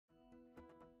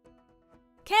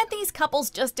Can't these couples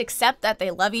just accept that they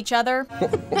love each other?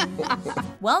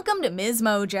 Welcome to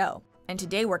MsMojo, and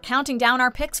today we're counting down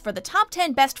our picks for the top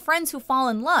 10 best friends who fall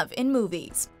in love in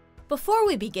movies. Before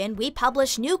we begin, we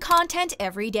publish new content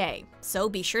every day, so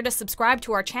be sure to subscribe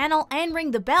to our channel and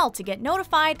ring the bell to get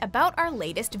notified about our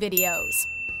latest videos.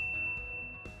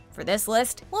 For this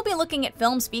list, we'll be looking at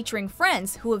films featuring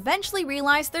friends who eventually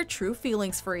realize their true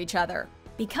feelings for each other.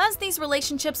 Because these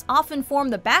relationships often form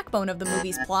the backbone of the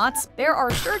movie's plots, there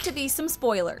are sure to be some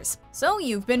spoilers, so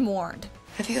you've been warned.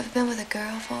 Have you ever been with a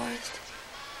girl, Forrest?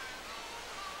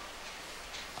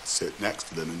 I sit next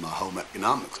to them in my home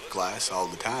economics class all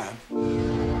the time.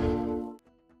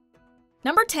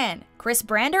 Number 10.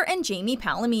 Brander and Jamie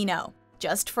Palamino.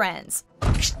 Just friends.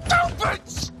 Stupid!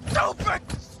 Stupid!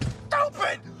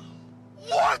 Stupid!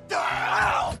 What the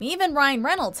hell? Even Ryan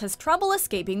Reynolds has trouble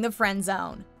escaping the friend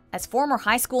zone. As former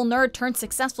high school nerd turned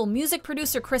successful music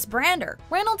producer Brander,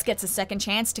 Reynolds gets a second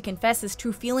chance to confess his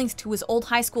true feelings to his old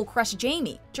high school crush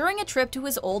Jamie during a trip to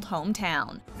his old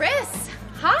hometown. Chris,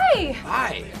 hi!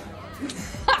 Hi.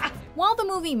 While the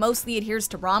movie mostly adheres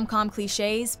to rom-com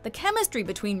cliches, the chemistry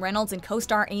between Reynolds and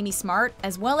co-star Amy Smart,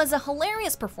 as well as a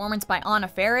hilarious performance by Anna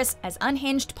Faris as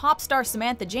unhinged pop star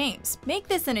Samantha James, make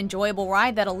this an enjoyable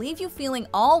ride that'll leave you feeling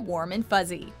all warm and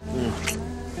fuzzy.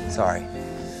 Sorry.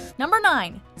 Number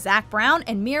 9. Zac Brown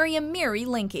and Miri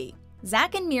Linky.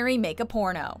 Zack and Miri Make a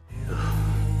Porno.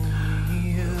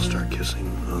 We'll start kissing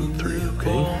on 3,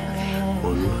 okay?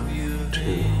 1,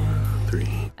 2,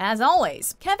 3. As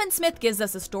always, Kevin Smith gives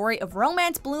us a story of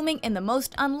romance blooming in the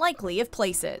most unlikely of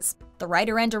places. The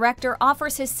writer and director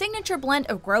offers his signature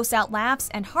blend of gross-out laughs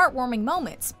and heartwarming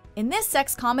moments in this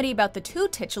sex comedy about the two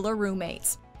titular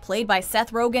roommates. Played by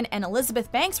Seth Rogen and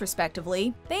Elizabeth Banks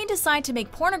respectively, they decide to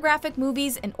make pornographic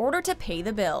movies in order to pay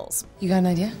the bills. You got an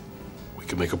idea? We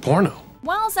could make a porno.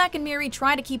 While Zack and Miri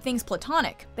try to keep things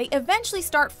platonic, they eventually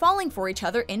start falling for each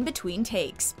other in between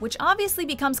takes, which obviously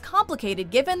becomes complicated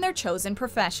given their chosen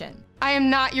profession. I am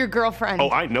not your girlfriend.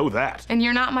 Oh, I know that. And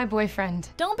you're not my boyfriend.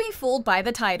 Don't be fooled by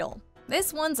the title.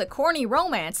 This one's a corny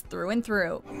romance through and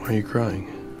through. Why are you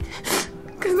crying?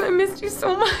 Because I missed you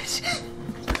so much.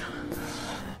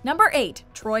 Number 8.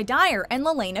 Dyer and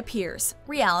Lelaina Pierce.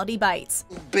 Reality Bites.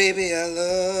 Baby, I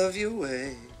love your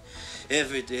way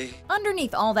every day.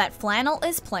 Underneath all that flannel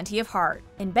is plenty of heart.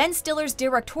 In Ben Stiller's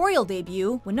directorial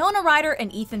debut, Winona Ryder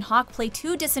and Ethan Hawke play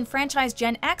two disenfranchised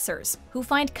Gen Xers who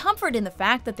find comfort in the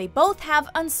fact that they both have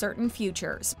uncertain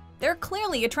futures. They're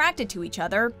clearly attracted to each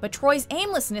other, but Troy's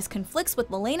aimlessness conflicts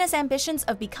with Lelaina's ambitions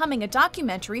of becoming a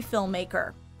documentary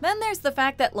filmmaker. Then there's the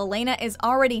fact that Lelaina is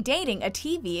already dating a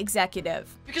TV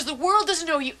executive. Because the world doesn't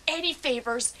owe you any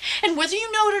favors, and whether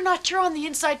you know it or not, you're on the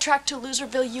inside track to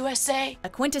Loserville, USA. A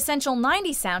quintessential 90s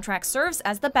soundtrack serves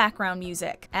as the background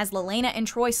music, as Lelaina and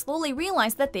Troy slowly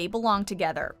realize that they belong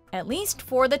together, at least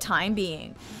for the time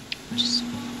being. I just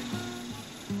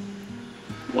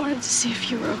wanted to see if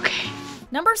you were okay.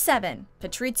 Number 7.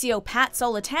 Patrizio Pat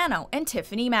Solitano and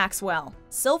Tiffany Maxwell.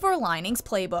 Silver Linings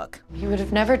Playbook. You would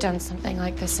have never done something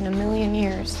like this in a million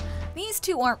years. These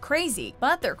two aren't crazy,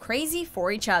 but they're crazy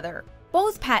for each other.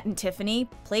 Both Pat and Tiffany,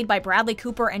 played by Bradley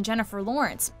Cooper and Jennifer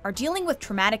Lawrence, are dealing with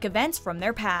traumatic events from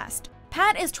their past.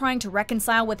 Pat is trying to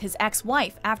reconcile with his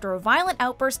ex-wife after a violent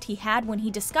outburst he had when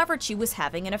he discovered she was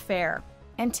having an affair.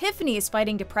 And Tiffany is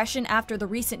fighting depression after the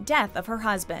recent death of her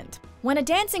husband. When a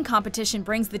dancing competition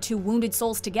brings the two wounded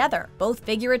souls together, both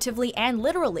figuratively and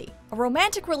literally, a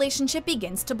romantic relationship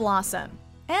begins to blossom.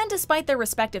 And despite their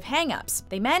respective hang-ups,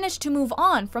 they manage to move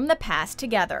on from the past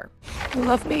together. You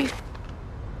love me?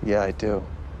 Yeah, I do.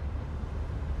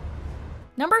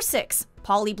 Number 6.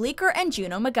 Paulie Bleeker and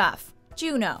Juno MacGuff.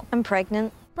 Juno. I'm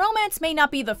pregnant. Romance may not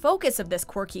be the focus of this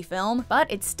quirky film,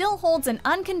 but it still holds an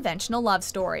unconventional love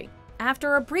story.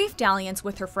 After a brief dalliance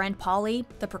with her friend Paulie,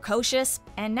 the precocious,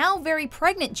 and now very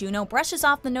pregnant Juno brushes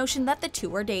off the notion that the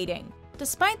two are dating,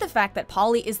 despite the fact that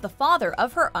Paulie is the father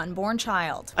of her unborn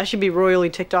child. I should be royally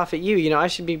ticked off at you, I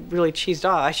should be really cheesed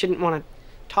off. I shouldn't want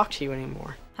to talk to you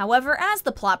anymore. However, as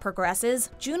the plot progresses,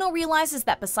 Juno realizes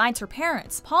that besides her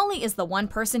parents, Paulie is the one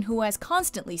person who has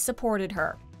constantly supported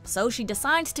her. So she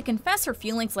decides to confess her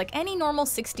feelings like any normal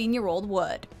 16-year-old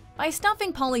would, by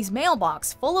stuffing Paulie's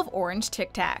mailbox full of orange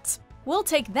Tic Tacs. We'll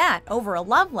take that over a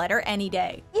love letter any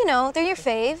day. You know, they're your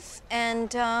fave,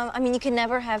 and I mean, you can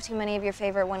never have too many of your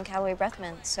favorite 1-calorie breath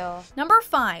mints, so. Number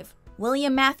 5.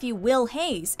 William Matthew Will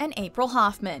Hayes and April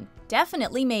Hoffman.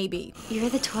 Definitely Maybe. You're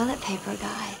the toilet paper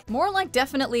guy. More like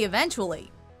Definitely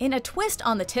Eventually. In a twist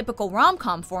on the typical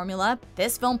rom-com formula,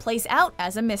 this film plays out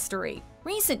as a mystery.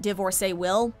 Recent divorcee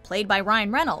Will, played by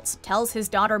Ryan Reynolds, tells his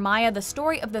daughter Maya the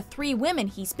story of the 3 women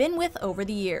he's been with over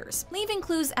the years, leaving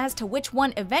clues as to which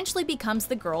one eventually becomes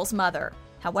the girl's mother.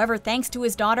 However, thanks to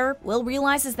his daughter, Will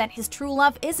realizes that his true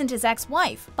love isn't his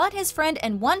ex-wife, but his friend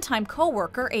and one-time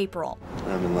co-worker April.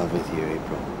 I'm in love with you,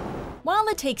 April. While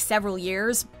it takes several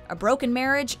years, a broken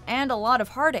marriage, and a lot of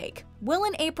heartache, Will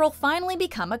and April finally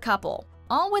become a couple,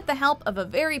 all with the help of a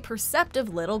very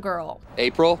perceptive little girl.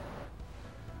 April?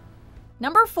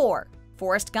 Number 4.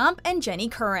 Forrest Gump and Jenny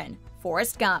Curran.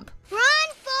 Forrest Gump. Run,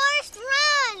 Forrest,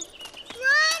 run!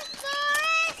 Run,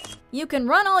 Forrest! You can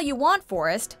run all you want,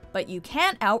 Forrest, but you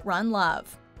can't outrun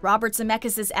love. Robert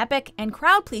Zemeckis' epic and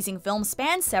crowd-pleasing film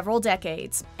spans several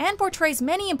decades and portrays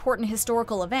many important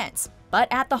historical events. But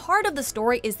at the heart of the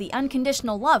story is the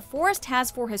unconditional love Forrest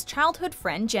has for his childhood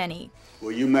friend Jenny.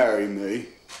 Will you marry me?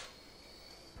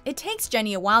 It takes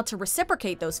Jenny a while to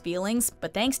reciprocate those feelings,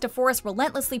 but thanks to Forrest's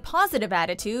relentlessly positive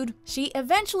attitude, she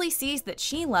eventually sees that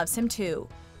she loves him too.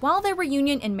 While their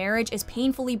reunion and marriage is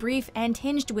painfully brief and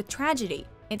tinged with tragedy,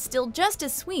 it's still just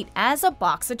as sweet as a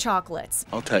box of chocolates.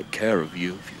 I'll take care of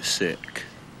you if you're sick.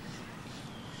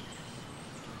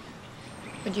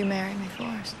 Would you marry me,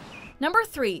 Forrest? Number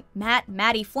 3.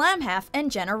 Maddie Flamhalf and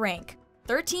Jenna Rink.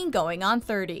 13 going on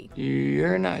 30.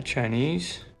 You're not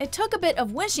Chinese. It took a bit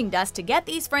of wishing dust to get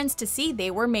these friends to see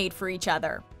they were made for each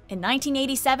other. In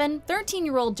 1987,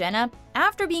 13-year-old Jenna,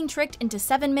 after being tricked into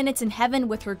 7 minutes in heaven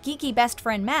with her geeky best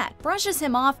friend Matt, brushes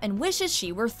him off and wishes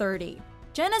she were 30.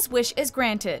 Jenna's wish is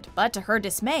granted, but to her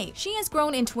dismay, she has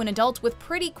grown into an adult with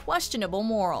pretty questionable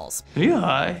morals. Are you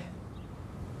high?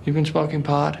 You've been smoking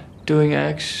pot, doing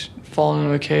X, falling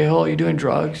into a K-hole, you doing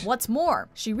drugs? What's more,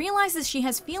 she realizes she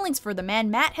has feelings for the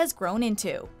man Matt has grown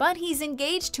into, but he's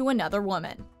engaged to another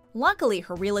woman. Luckily,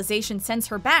 her realization sends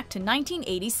her back to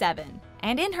 1987,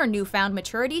 and in her newfound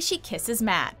maturity, she kisses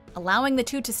Matt, allowing the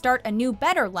two to start a new,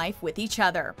 better life with each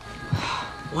other.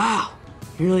 Wow,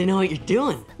 you really know what you're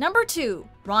doing. Number 2.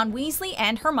 Ron Weasley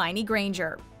and Hermione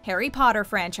Granger. Harry Potter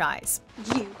franchise.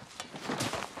 You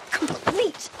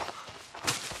complete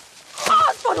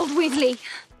Ronald Weasley!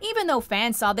 Even though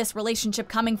fans saw this relationship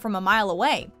coming from a mile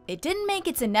away, it didn't make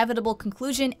its inevitable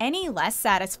conclusion any less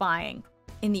satisfying.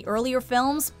 In the earlier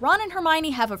films, Ron and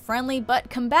Hermione have a friendly but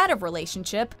combative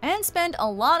relationship and spend a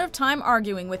lot of time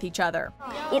arguing with each other.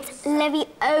 It's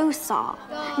Leviosa,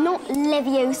 not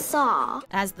Leviosa.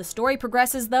 As the story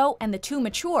progresses, though, and the two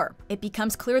mature, it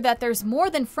becomes clear that there's more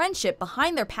than friendship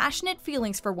behind their passionate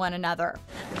feelings for one another.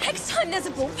 Next time there's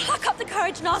a ball, pluck up the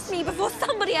courage and ask me before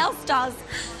somebody else does.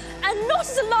 And not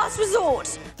as a last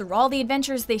resort. Through all the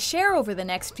adventures they share over the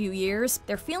next few years,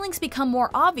 their feelings become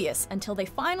more obvious until they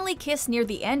finally kiss near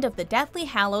the end of the Deathly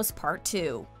Hallows Part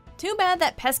 2. Too bad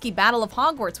that pesky Battle of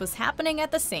Hogwarts was happening at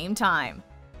the same time.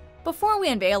 Before we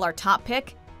unveil our top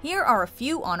pick, here are a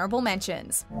few honorable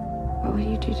mentions. What would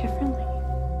you do differently?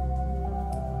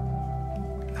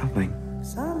 Nothing.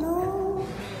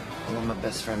 I want my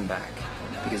best friend back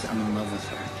because I'm in love with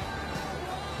her.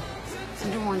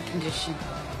 Under one condition.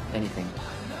 Anything.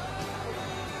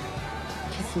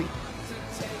 Kiss me.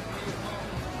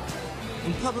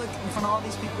 In public, in front of all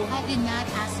these people? I did not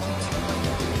ask you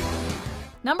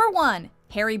to. Number 1.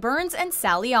 Harry Burns and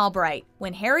Sally Albright,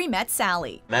 When Harry Met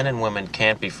Sally. Men and women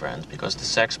can't be friends because the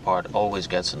sex part always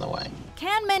gets in the way.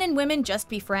 Can men and women just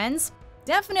be friends?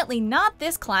 Definitely not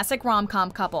this classic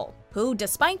rom-com couple, who,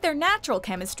 despite their natural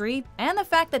chemistry and the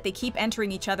fact that they keep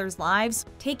entering each other's lives,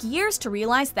 take years to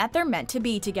realize that they're meant to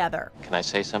be together. Can I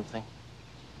say something?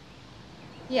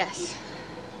 Yes.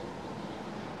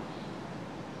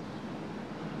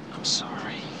 I'm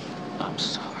sorry. I'm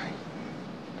sorry.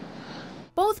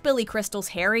 Both Billy Crystal's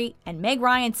Harry and Meg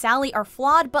Ryan's Sally are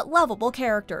flawed but lovable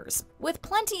characters, with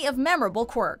plenty of memorable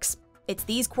quirks. It's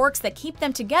these quirks that keep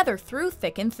them together through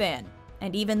thick and thin.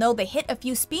 And even though they hit a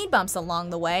few speed bumps along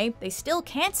the way, they still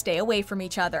can't stay away from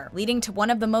each other, leading to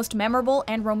one of the most memorable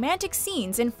and romantic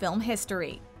scenes in film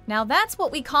history. Now that's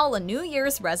what we call a New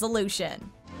Year's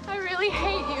resolution. I really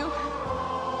hate you.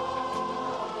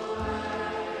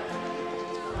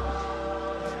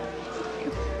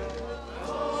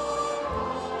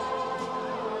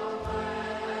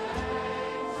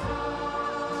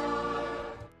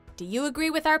 Do you agree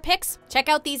with our picks? Check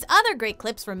out these other great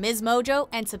clips from MsMojo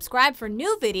and subscribe for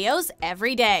new videos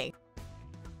every day.